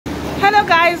Hello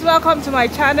guys, welcome to my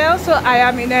channel. So I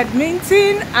am in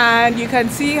Edmonton and you can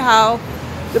see how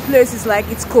the place is like.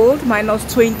 It's cold,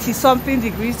 minus 20 something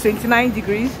degrees, 29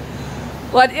 degrees,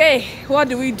 but hey, what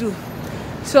do we do?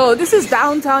 So this is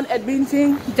downtown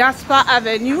Edmonton, Jasper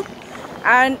Avenue,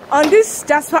 and on this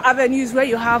Jasper Avenue is where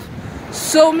you have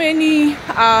so many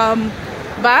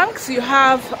banks. You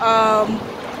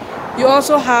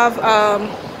also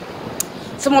have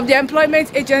some of the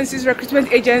employment agencies,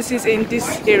 recruitment agencies in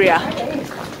this area.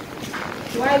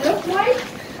 Do I look like?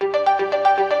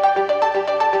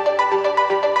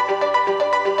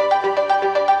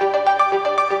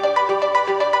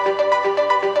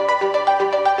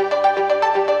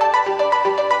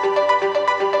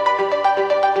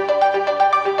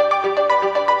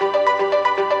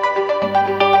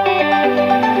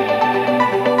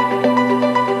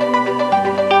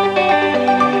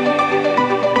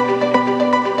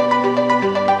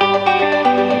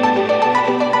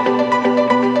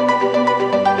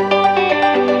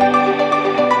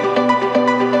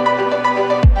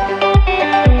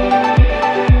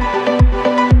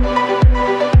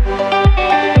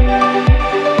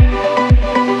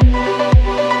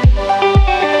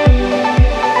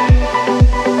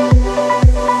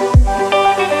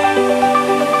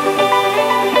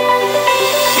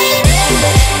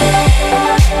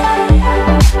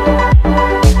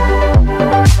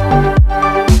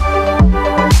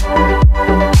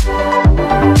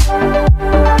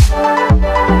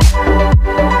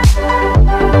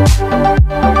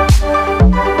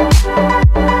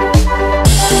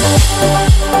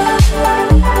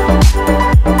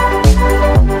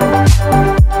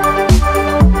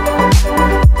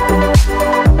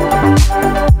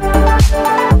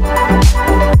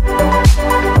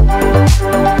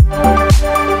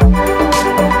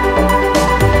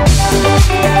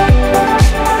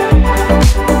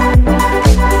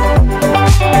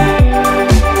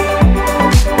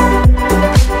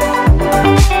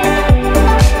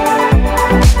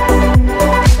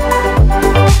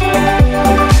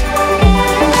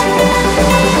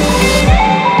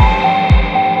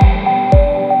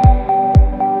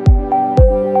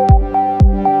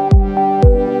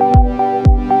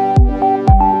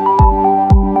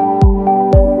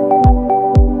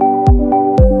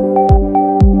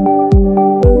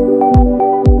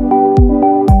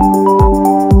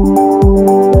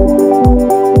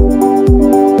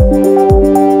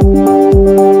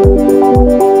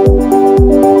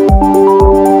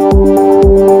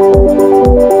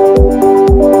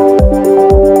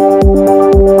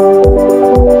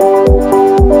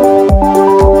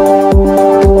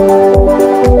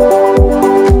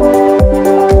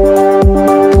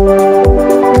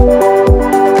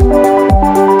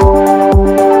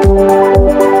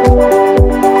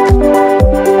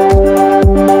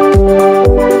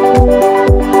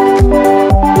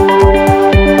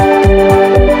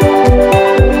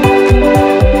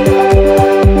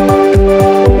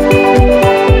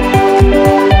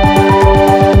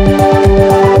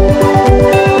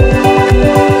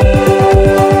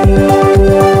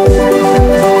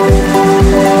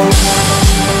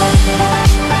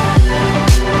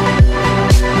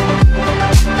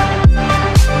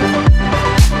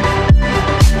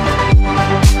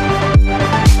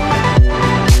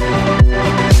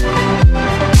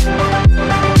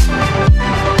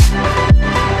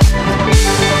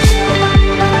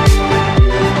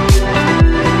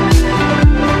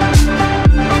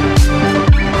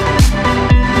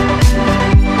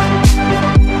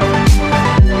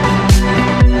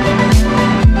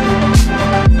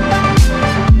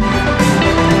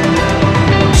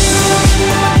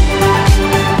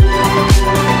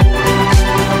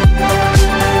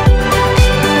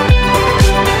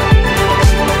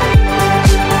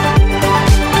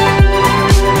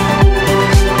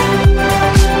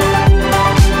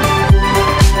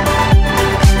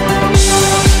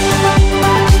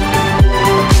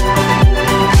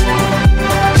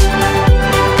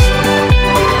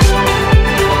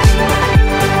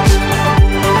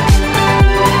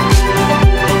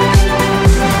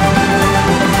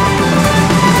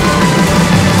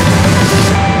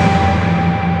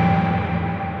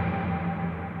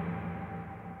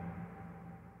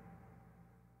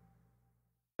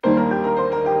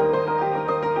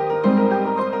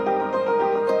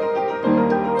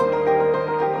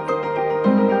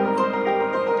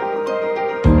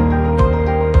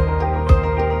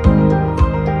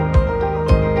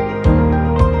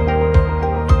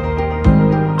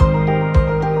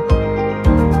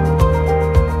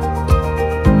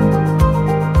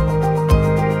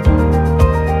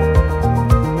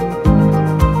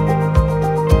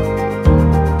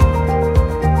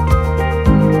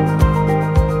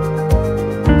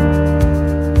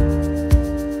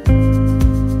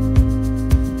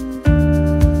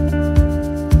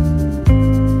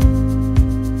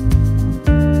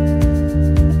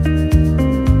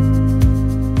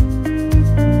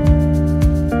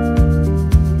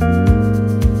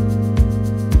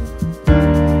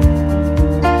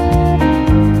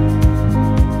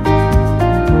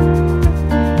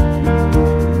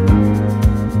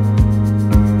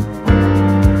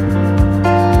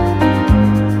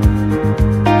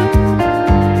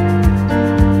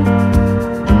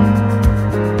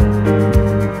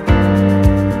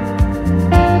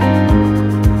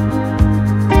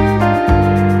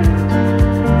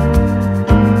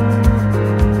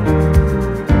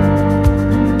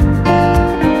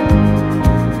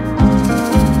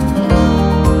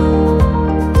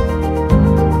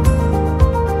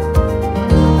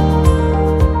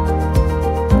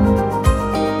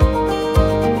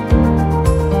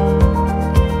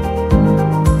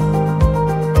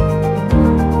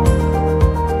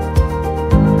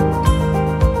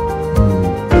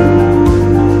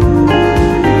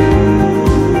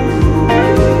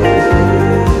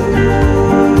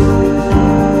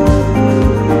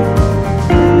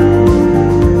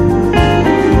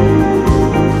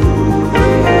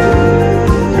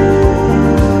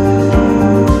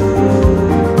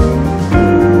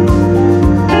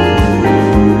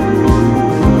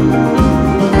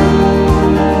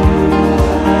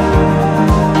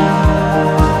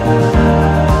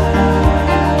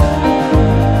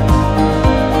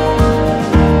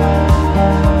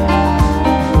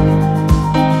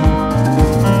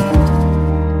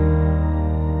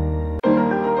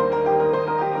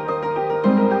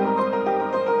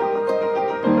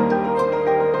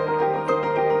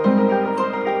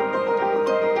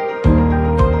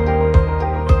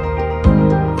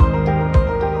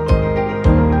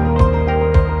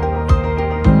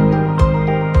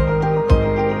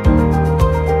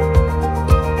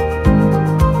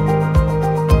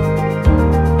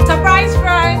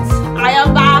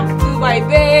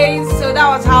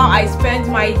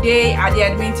 my day at the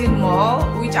Edmonton Mall,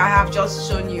 which I have just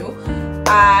shown you, and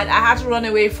I had to run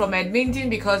away from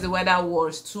Edmonton because the weather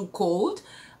was too cold.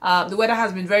 The weather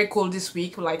has been very cold this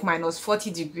week, like minus 40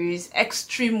 degrees,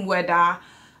 extreme weather,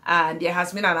 and there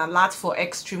has been an alert for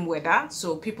extreme weather,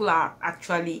 so people are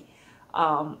actually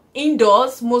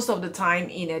indoors most of the time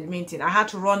in Edmonton. I had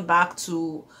to run back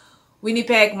to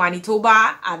Winnipeg,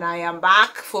 Manitoba, and I am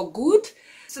back for good.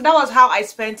 So that was how I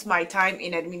spent my time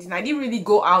in Edmonton. I didn't really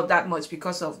go out that much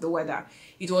because of the weather.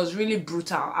 It was really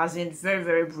brutal, as in very,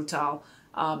 very brutal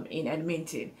in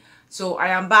Edmonton. So I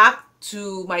am back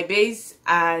to my base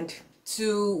and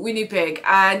to Winnipeg.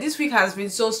 And this week has been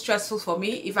so stressful for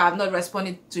me. If I have not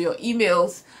responded to your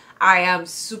emails, I am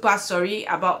super sorry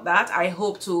about that. I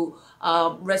hope to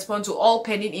respond to all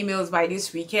pending emails by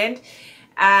this weekend.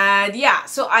 And yeah,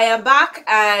 so I am back,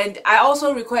 and I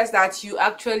also request that you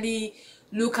actually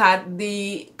look at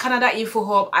the Canada Info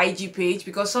Hub IG page,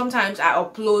 because sometimes I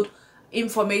upload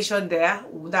information there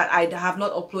that I have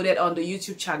not uploaded on the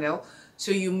YouTube channel,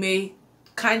 so you may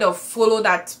kind of follow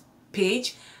that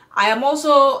page. I am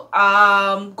also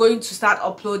going to start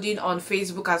uploading on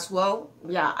Facebook as well.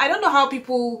 Yeah, I don't know how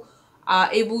people are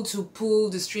able to pull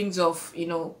the strings of, you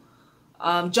know,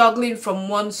 juggling from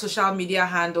one social media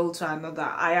handle to another.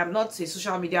 I am not a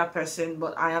social media person,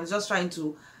 but I am just trying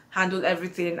to handle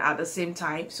everything at the same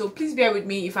time. So please bear with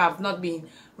me if I have not been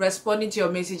responding to your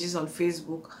messages on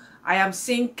Facebook. I am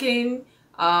syncing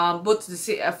both the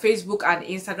Facebook and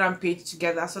Instagram page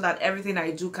together so that everything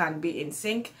I do can be in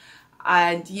sync.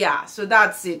 And yeah, so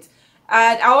that's it.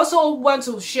 And I also want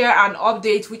to share an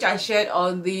update which I shared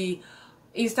on the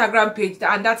Instagram page,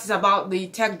 and that is about the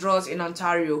tech draws in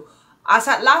Ontario. As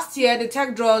at last year, the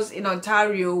tech draws in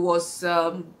Ontario was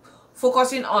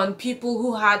focusing on people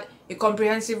who had a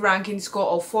comprehensive ranking score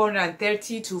of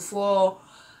 430 to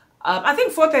I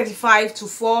think 435 to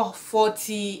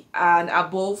 440 and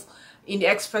above in the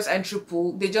express entry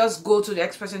pool. They just go to the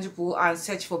express entry pool and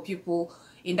search for people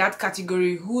in that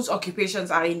category whose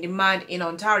occupations are in demand in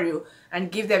Ontario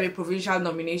and give them a provincial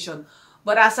nomination.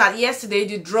 But as at yesterday,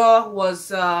 the draw was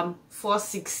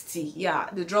 460. Yeah,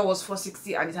 the draw was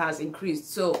 460 and it has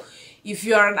increased. So if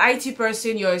you are an IT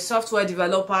person, you're a software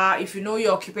developer, if you know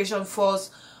your occupation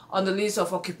falls on the list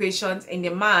of occupations in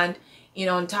demand in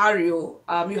Ontario,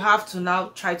 you have to now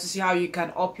try to see how you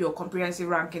can up your comprehensive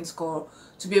ranking score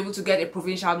to be able to get a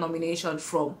provincial nomination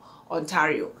from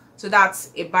Ontario. So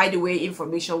that's a by the way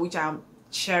information which I'm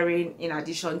sharing in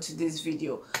addition to this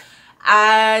video.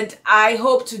 And I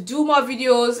hope to do more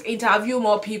videos, interview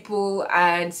more people,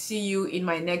 and see you in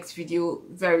my next video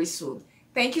very soon.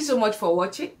 Thank you so much for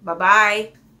watching. Bye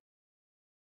bye.